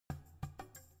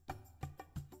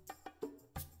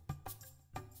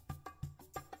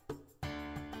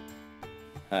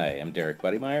Hi, I'm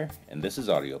Buddemeyer, and this is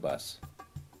AudioBus.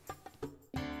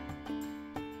 I'm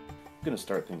going to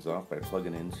start things off by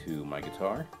plugging into my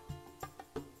guitar,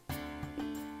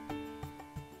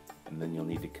 and then you'll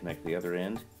need to connect the other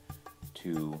end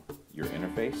to your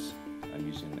interface. I'm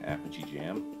using an Apogee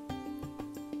Jam,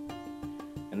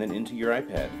 and then into your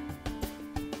iPad.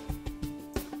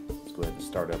 Let's go ahead and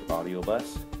start up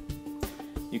AudioBus.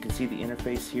 You can see the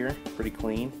interface here, pretty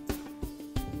clean.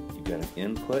 You've got an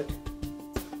input.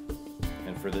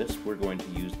 And for this, we're going to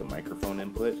use the microphone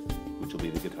input, which will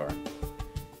be the guitar.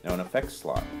 Now, an effects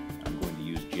slot, I'm going to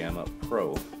use Jam Up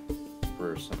Pro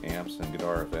for some amps and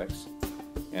guitar effects.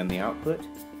 And the output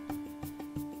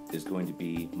is going to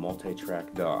be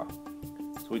multi-track DAW.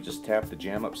 So we just tap the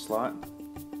Jam Up slot,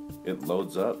 it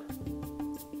loads up.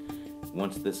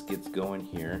 Once this gets going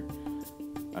here,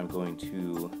 I'm going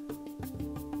to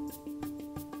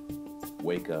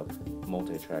wake up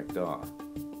multi-track DAW.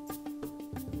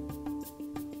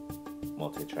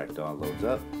 Multi-track DAW loads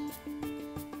up,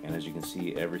 and as you can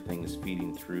see, everything is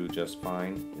feeding through just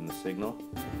fine in the signal.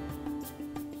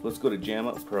 So let's go to Jam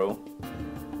Up Pro.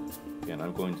 Again,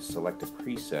 I'm going to select a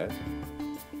preset.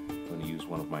 I'm going to use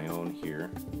one of my own here,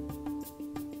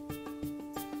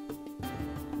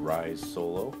 Rise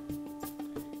Solo.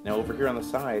 Now over here on the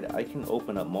side, I can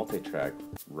open up multi-track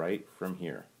right from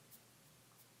here.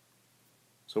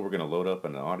 So we're going to load up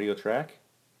an audio track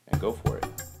and go for it.